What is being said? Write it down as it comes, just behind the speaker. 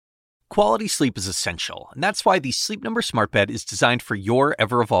Quality sleep is essential, and that's why the Sleep Number Smart Bed is designed for your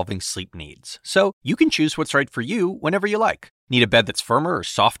ever-evolving sleep needs. So you can choose what's right for you whenever you like. Need a bed that's firmer or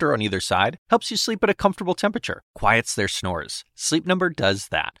softer on either side? Helps you sleep at a comfortable temperature. Quiets their snores. Sleep Number does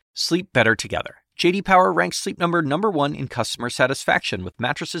that. Sleep better together. J.D. Power ranks Sleep Number #1 in customer satisfaction with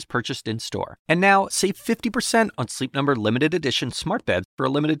mattresses purchased in-store. And now, save 50% on Sleep Number limited edition smart beds for a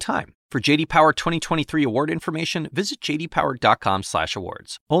limited time. For J.D. Power 2023 award information, visit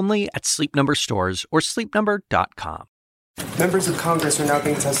jdpower.com/awards. Only at Sleep Number stores or sleepnumber.com. Members of Congress are now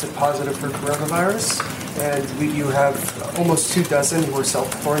being tested positive for coronavirus, and you have almost 24 who are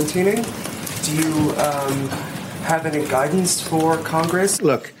self-quarantining. Do you have any guidance for Congress?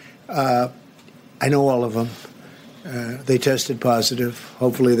 Look, I know all of them. They tested positive.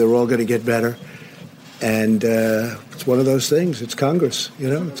 Hopefully they're all going to get better. And it's one of those things. It's Congress,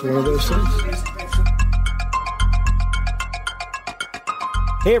 it's one of those things.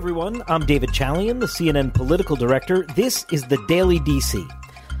 Hey, everyone. I'm David Chalian, the CNN political director. This is the Daily DC.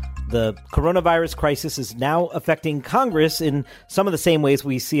 The coronavirus crisis is now affecting Congress in some of the same ways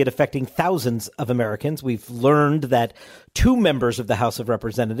we see it affecting thousands of Americans. We've learned that 2 members of the House of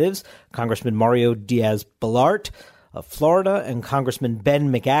Representatives, Congressman Mario Diaz-Balart of Florida and Congressman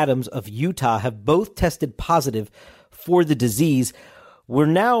Ben McAdams of Utah, have both tested positive for the disease. We're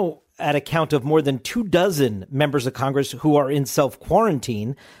now at a count of more than 24 members of Congress who are in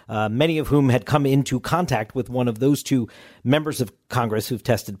self-quarantine, many of whom had come into contact with one of those 2 members of Congress who've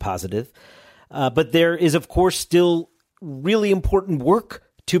tested positive. But there is, of course, still really important work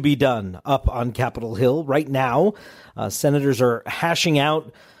to be done up on Capitol Hill. Right now, senators are hashing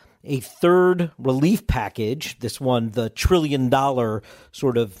out a third relief package, this one, the $1 trillion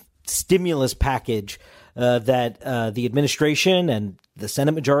sort of stimulus package that the administration and the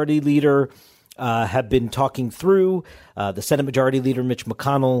Senate Majority Leader have been talking through. The Senate Majority Leader, Mitch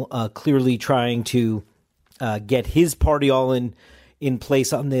McConnell, clearly trying to get his party all in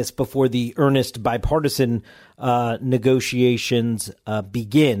place on this before the earnest bipartisan negotiations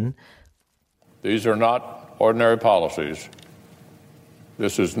begin. These are not ordinary policies.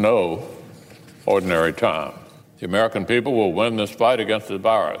 This is no ordinary time. The American people will win this fight against the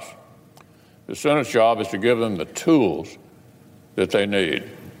virus. The Senate's job is to give them the tools that they need.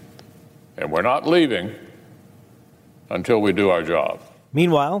 And we're not leaving until we do our job.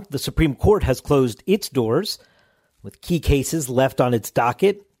 Meanwhile, the Supreme Court has closed its doors with key cases left on its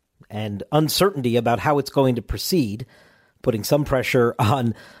docket and uncertainty about how it's going to proceed, putting some pressure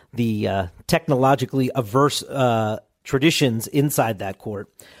on the technologically averse traditions inside that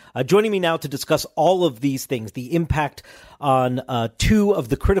court. Joining me now to discuss all of these things, the impact on 2 of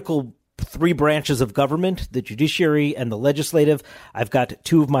the critical 3 branches of government, the judiciary and the legislative. I've got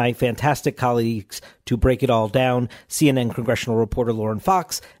 2 of my fantastic colleagues to break it all down, CNN congressional reporter Lauren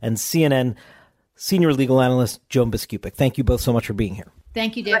Fox and CNN senior legal analyst Joan Biskupic. Thank you both so much for being here.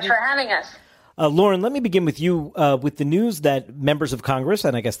 Thank you, David. Thanks for having us. Lauren, let me begin with you with the news that members of Congress,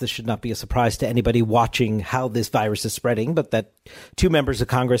 and I guess this should not be a surprise to anybody watching how this virus is spreading, but that 2 members of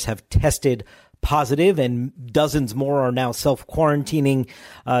Congress have tested positive and dozens more are now self-quarantining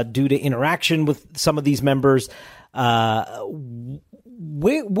due to interaction with some of these members. What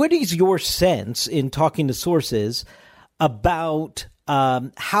is your sense in talking to sources about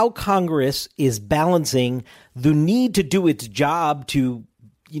how Congress is balancing the need to do its job to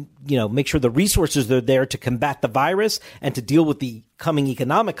make sure the resources are there to combat the virus and to deal with the coming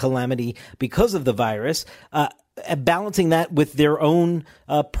economic calamity because of the virus, balancing that with their own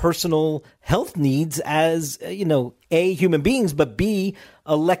personal health needs as, A, human beings, but B,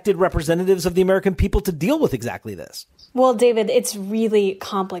 elected representatives of the American people to deal with exactly this? Well, David, it's really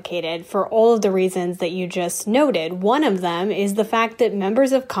complicated for all of the reasons that you just noted. One of them is the fact that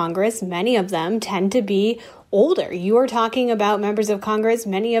members of Congress, many of them tend to be older. You are talking about members of Congress,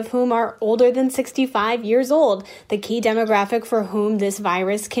 many of whom are older than 65 years old, the key demographic for whom this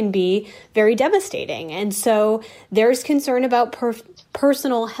virus can be very devastating. And so there's concern about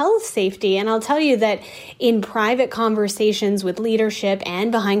personal health safety. And I'll tell you that in private conversations with leadership and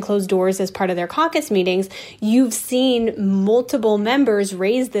behind closed doors as part of their caucus meetings, you've seen multiple members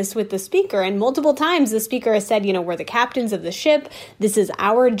raise this with the speaker. And multiple times the speaker has said, we're the captains of the ship. This is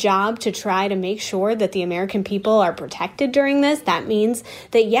our job to try to make sure that the American people are protected during this. That means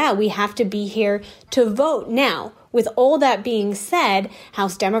that, we have to be here to vote. Now, with all that being said,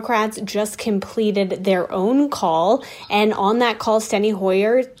 House Democrats just completed their own call. And on that call, Steny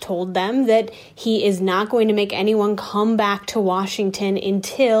Hoyer told them that he is not going to make anyone come back to Washington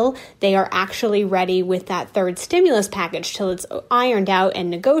until they are actually ready with that third stimulus package, till it's ironed out and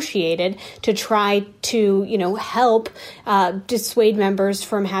negotiated, to try to, help dissuade members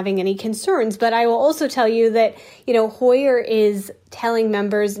from having any concerns. But I will also tell you that, Hoyer is telling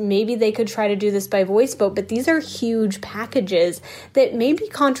members maybe they could try to do this by voice vote, but these are huge packages that may be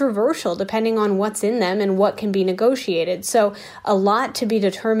controversial depending on what's in them and what can be negotiated. So a lot to be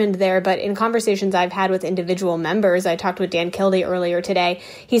determined there. But in conversations I've had with individual members, I talked with Dan Kildee earlier today.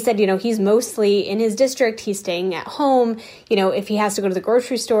 He said, he's mostly in his district. He's staying at home. If he has to go to the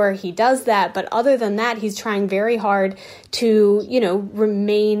grocery store, he does that. But other than that, he's trying very hard to,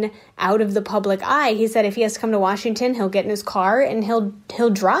 remain out of the public eye. He said if he has to come to Washington, he'll get in his car and he'll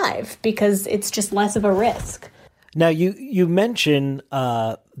drive because it's just less of a risk. Now, you mentioned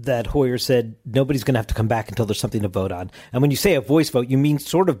that Hoyer said nobody's going to have to come back until there's something to vote on. And when you say a voice vote, you mean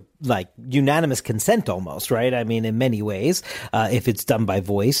sort of like unanimous consent almost, right? I mean, in many ways, if it's done by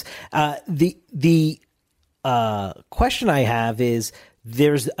voice. The question I have is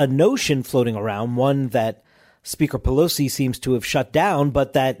there's a notion floating around, one that Speaker Pelosi seems to have shut down,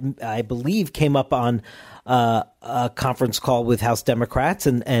 but that I believe came up on a conference call with House Democrats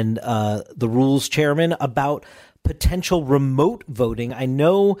and the Rules Chairman about potential remote voting. I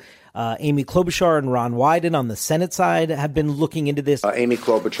know Amy Klobuchar and Ron Wyden on the Senate side have been looking into this. Amy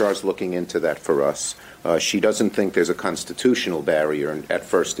Klobuchar is looking into that for us. She doesn't think there's a constitutional barrier at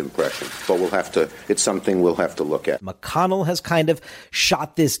first impression, but it's something we'll have to look at. McConnell has kind of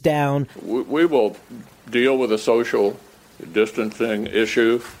shot this down. We will deal with the social distancing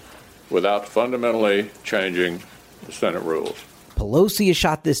issue without fundamentally changing the Senate rules. Pelosi has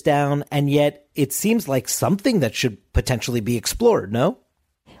shot this down, and yet it seems like something that should potentially be explored, no?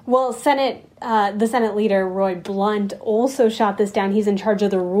 Well, the Senate leader, Roy Blunt, also shot this down. He's in charge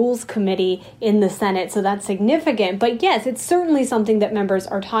of the Rules Committee in the Senate, so that's significant. But yes, it's certainly something that members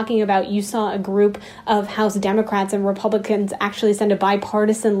are talking about. You saw a group of House Democrats and Republicans actually send a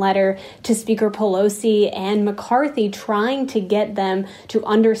bipartisan letter to Speaker Pelosi and McCarthy trying to get them to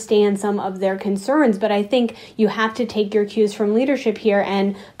understand some of their concerns. But I think you have to take your cues from leadership here,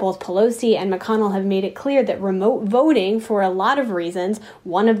 and both Pelosi and McConnell have made it clear that remote voting, for a lot of reasons,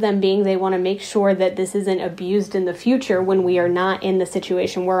 one of them being they want to make sure that this isn't abused in the future when we are not in the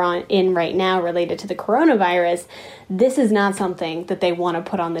situation we're in right now related to the coronavirus, this is not something that they want to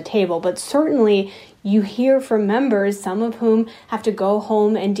put on the table. But certainly you hear from members, some of whom have to go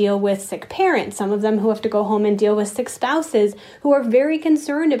home and deal with sick parents, some of them who have to go home and deal with sick spouses, who are very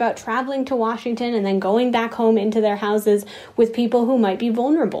concerned about traveling to Washington and then going back home into their houses with people who might be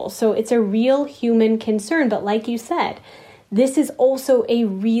vulnerable. So it's a real human concern. But like you said, this is also a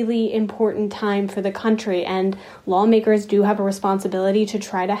really important time for the country, and lawmakers do have a responsibility to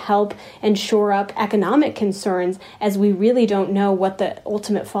try to help and shore up economic concerns, as we really don't know what the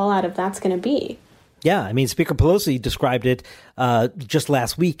ultimate fallout of that's going to be. Yeah, I mean, Speaker Pelosi described it just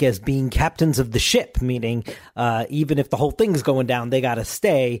last week as being captains of the ship, meaning even if the whole thing's going down, they got to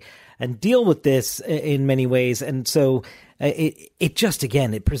stay and deal with this in many ways. And so it just,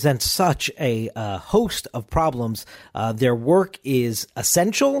 again, it presents such a host of problems. Their work is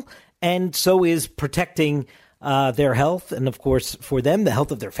essential, and so is protecting their health. And, of course, for them, the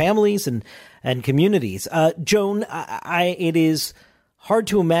health of their families and communities. Joan, it is hard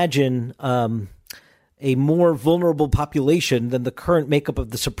to imagine a more vulnerable population than the current makeup of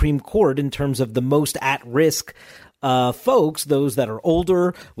the Supreme Court in terms of the most at-risk folks, those that are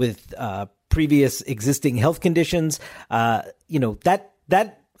older with previous existing health conditions.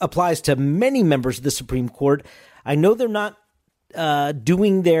 That applies to many members of the Supreme Court. I know they're not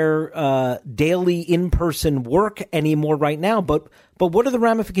doing their daily in-person work anymore right now, but what are the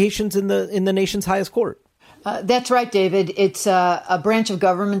ramifications in the nation's highest court? That's right, David. It's a branch of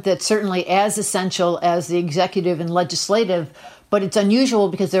government that's certainly as essential as the executive and legislative, but it's unusual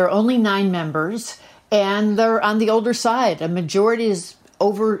because there are only 9 members, and they're on the older side. A majority is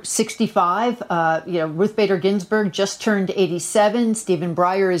over 65. Ruth Bader Ginsburg just turned 87. Stephen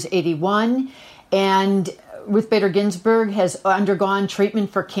Breyer is 81. And Ruth Bader Ginsburg has undergone treatment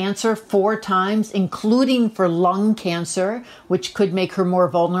for cancer 4 times, including for lung cancer, which could make her more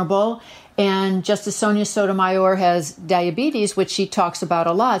vulnerable. And Justice Sonia Sotomayor has diabetes, which she talks about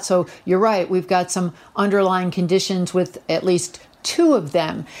a lot. So you're right. We've got some underlying conditions with at least 2 of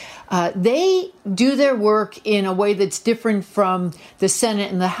them. They do their work in a way that's different from the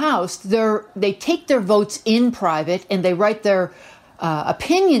Senate and the House. They take their votes in private and they write their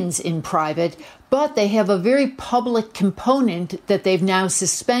opinions in private, But they have a very public component that they've now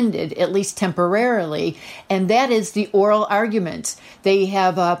suspended, at least temporarily, and that is the oral arguments. They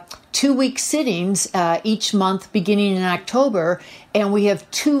have 2-week sittings each month beginning in October, and we have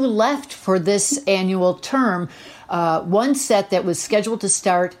 2 left for this annual term. One set that was scheduled to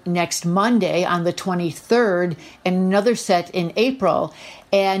start next Monday on the 23rd, and another set in April.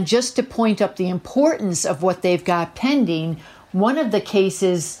 And just to point up the importance of what they've got pending, one of the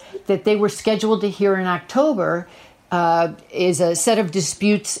cases that they were scheduled to hear in October is a set of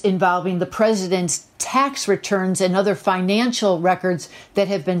disputes involving the president's tax returns and other financial records that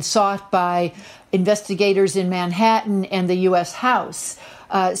have been sought by investigators in Manhattan and the U.S. House.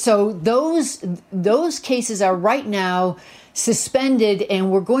 So those cases are right now suspended, and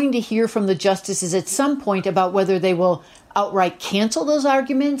we're going to hear from the justices at some point about whether they will outright cancel those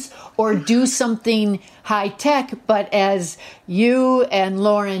arguments or do something high tech. But as you and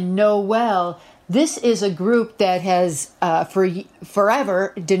Lauren know well, this is a group that has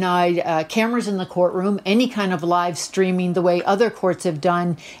forever denied cameras in the courtroom, any kind of live streaming the way other courts have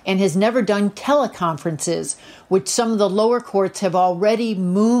done, and has never done teleconferences, which some of the lower courts have already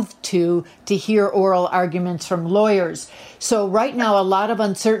moved to hear oral arguments from lawyers. So right now, a lot of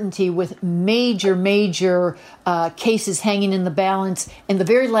uncertainty with major cases hanging in the balance. And the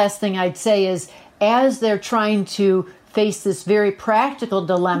very last thing I'd say is, as they're trying to face this very practical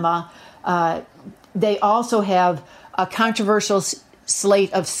dilemma, they also have a controversial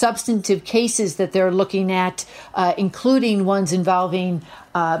slate of substantive cases that they're looking at, including ones involving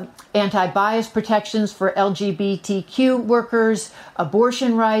anti-bias protections for LGBTQ workers,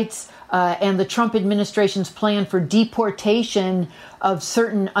 abortion rights, and the Trump administration's plan for deportation of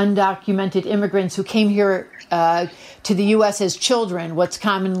certain undocumented immigrants who came here to the U.S. as children, what's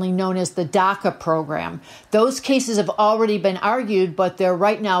commonly known as the DACA program. Those cases have already been argued, but they're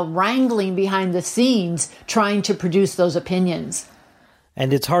right now wrangling behind the scenes trying to produce those opinions.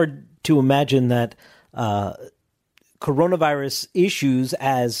 And it's hard to imagine that coronavirus issues,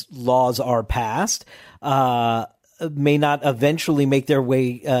 as laws are passed, may not eventually make their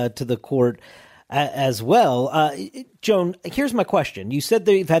way to the court as well. Joan, here's my question. You said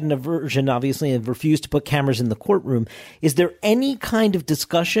they've had an aversion, obviously, and refused to put cameras in the courtroom. Is there any kind of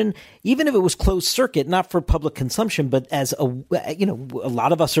discussion, even if it was closed circuit, not for public consumption, but as a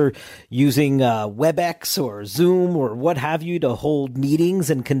lot of us are using WebEx or Zoom or what have you to hold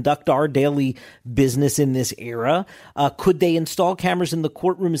meetings and conduct our daily business in this era? Could they install cameras in the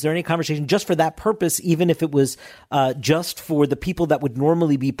courtroom? Is there any conversation just for that purpose, even if it was just for the people that would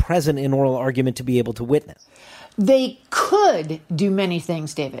normally be present in oral argument to be able to witness? They could do many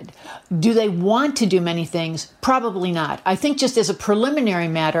things, David. Do they want to do many things? Probably not. I think just as a preliminary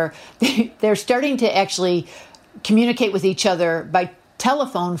matter, they're starting to actually communicate with each other by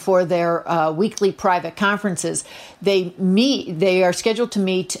telephone for their weekly private conferences. They are scheduled to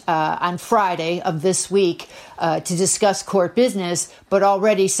meet on Friday of this week to discuss court business, but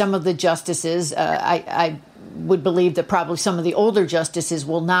already some of the justices, I would believe that probably some of the older justices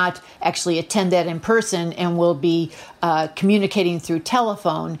will not actually attend that in person and will be communicating through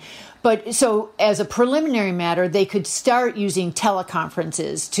telephone. But so as a preliminary matter, they could start using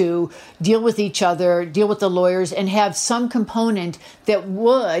teleconferences to deal with each other, deal with the lawyers, and have some component that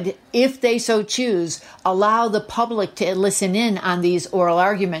would, if they so choose, allow the public to listen in on these oral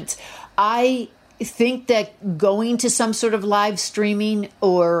arguments. I think that going to some sort of live streaming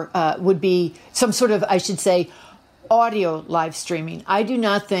or would be some sort of, I should say, audio live streaming. I do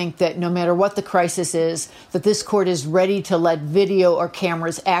not think that no matter what the crisis is, that this court is ready to let video or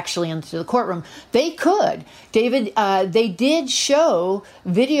cameras actually into the courtroom. They could. David, they did show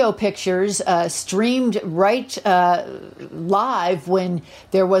video pictures streamed right live when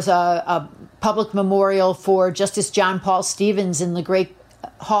there was a public memorial for Justice John Paul Stevens in the Great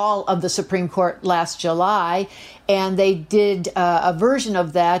Hall of the Supreme Court last July, and they did a version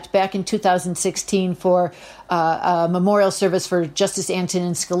of that back in 2016 for a memorial service for Justice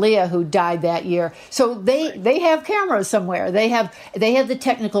Antonin Scalia, who died that year. So they have cameras somewhere. They have the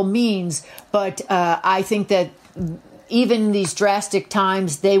technical means, but I think that even in these drastic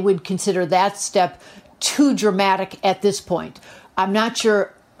times, they would consider that step too dramatic at this point. I'm not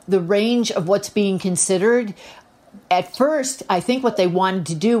sure the range of what's being considered. At first, I think what they wanted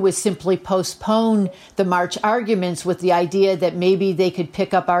to do was simply postpone the March arguments with the idea that maybe they could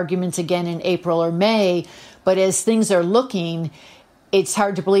pick up arguments again in April or May. But as things are looking, it's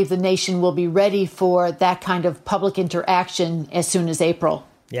hard to believe the nation will be ready for that kind of public interaction as soon as April.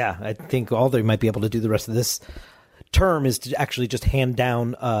 Yeah, I think all they might be able to do the rest of this term is to actually just hand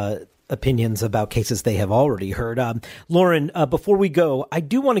down opinions about cases they have already heard. Lauren, before we go, I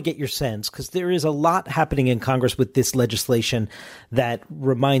do want to get your sense, because there is a lot happening in Congress with this legislation that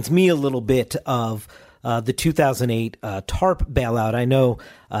reminds me a little bit of the 2008 TARP bailout. I know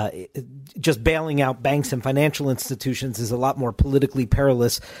just bailing out banks and financial institutions is a lot more politically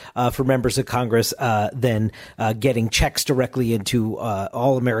perilous for members of Congress than getting checks directly into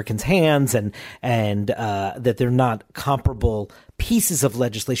all Americans' hands, and that they're not comparable pieces of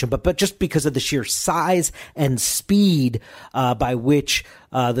legislation, but just because of the sheer size and speed by which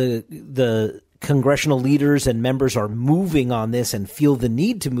the congressional leaders and members are moving on this and feel the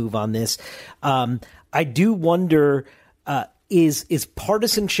need to move on this. I do wonder, is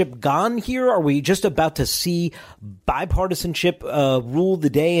partisanship gone here? Are we just about to see bipartisanship rule the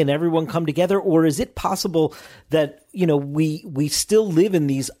day and everyone come together? Or is it possible that, we still live in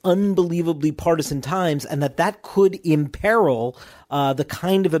these unbelievably partisan times, and that could imperil the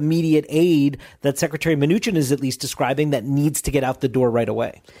kind of immediate aid that Secretary Mnuchin is at least describing that needs to get out the door right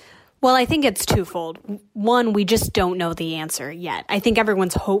away? Well, I think it's twofold. One, we just don't know the answer yet. I think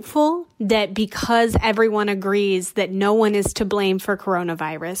everyone's hopeful that because everyone agrees that no one is to blame for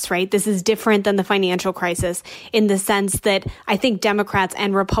coronavirus, right? This is different than the financial crisis in the sense that I think Democrats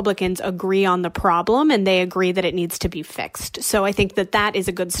and Republicans agree on the problem and they agree that it needs to be fixed. So I think that is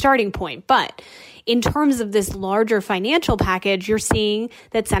a good starting point. But in terms of this larger financial package, you're seeing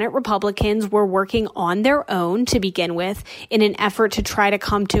that Senate Republicans were working on their own to begin with in an effort to try to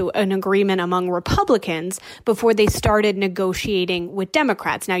come to an agreement among Republicans before they started negotiating with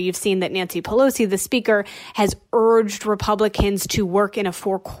Democrats. Now, you've seen that Nancy Pelosi, the Speaker, has urged Republicans to work in a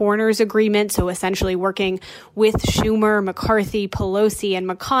four corners agreement, so essentially working with Schumer, McCarthy, Pelosi, and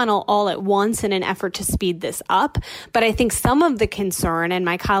McConnell all at once in an effort to speed this up. But I think some of the concern, and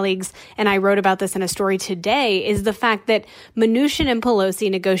my colleagues and I wrote about this in a story today, is the fact that Mnuchin and Pelosi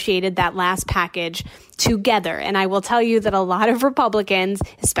negotiated that last package together. And I will tell you that a lot of Republicans,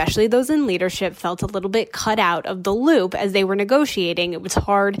 especially those in leadership, felt a little bit cut out of the loop as they were negotiating. It was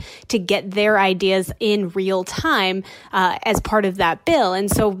hard to get their ideas in real time as part of that bill.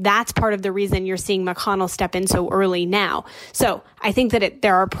 And so that's part of the reason you're seeing McConnell step in so early now. So I think that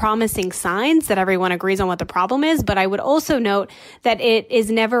there are promising signs that everyone agrees on what the problem is. But I would also note that it is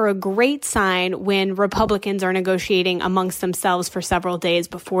never a great sign when Republicans are negotiating amongst themselves for several days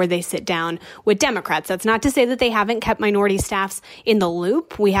before they sit down with Democrats. That's not to say that they haven't kept minority staffs in the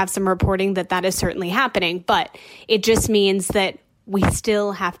loop. We have some reporting that is certainly happening, but it just means that we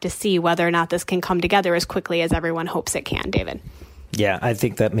still have to see whether or not this can come together as quickly as everyone hopes it can, David. Yeah, I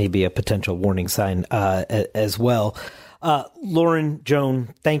think that may be a potential warning sign as well. Lauren,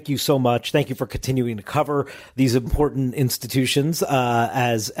 Joan, thank you so much. Thank you for continuing to cover these important institutions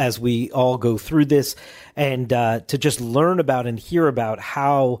as we all go through this, and to just learn about and hear about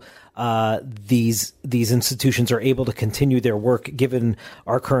how these institutions are able to continue their work given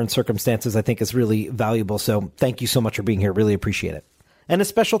our current circumstances, I think is really valuable. So thank you so much for being here. Really appreciate it. And a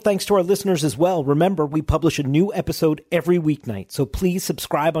special thanks to our listeners as well. Remember, we publish a new episode every weeknight, so please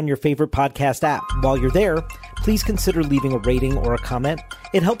subscribe on your favorite podcast app. While you're there, please consider leaving a rating or a comment.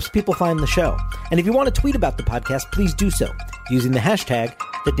 It helps people find the show. And if you want to tweet about the podcast, please do so using the hashtag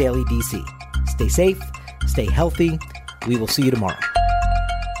 #TheDailyDC. Stay safe, stay healthy. We will see you tomorrow.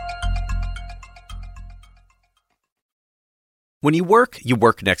 When you work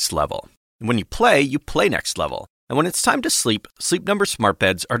next level. And when you play next level. And when it's time to sleep, Sleep Number smart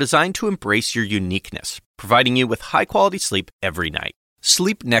beds are designed to embrace your uniqueness, providing you with high-quality sleep every night.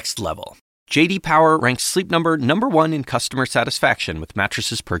 Sleep next level. J.D. Power ranks Sleep Number #1 in customer satisfaction with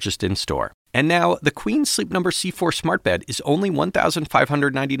mattresses purchased in-store. And now, the Queen Sleep Number C4 smart bed is only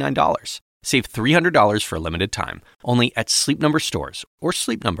 $1,599. Save $300 for a limited time, only at Sleep Number stores or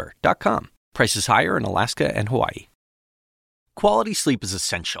sleepnumber.com. Prices higher in Alaska and Hawaii. Quality sleep is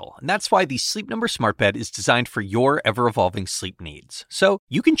essential, and that's why the Sleep Number smart bed is designed for your ever-evolving sleep needs. So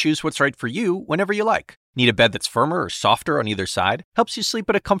you can choose what's right for you whenever you like. Need a bed that's firmer or softer on either side? Helps you sleep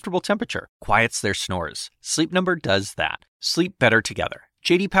at a comfortable temperature. Quiets their snores. Sleep Number does that. Sleep better together.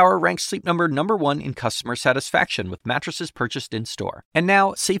 J.D. Power ranks Sleep Number #1 in customer satisfaction with mattresses purchased in-store. And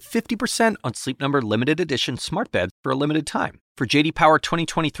now, save 50% on Sleep Number limited edition smart beds for a limited time. For J.D. Power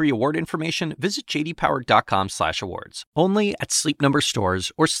 2023 award information, visit jdpower.com/awards. Only at Sleep Number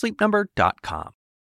stores or sleepnumber.com.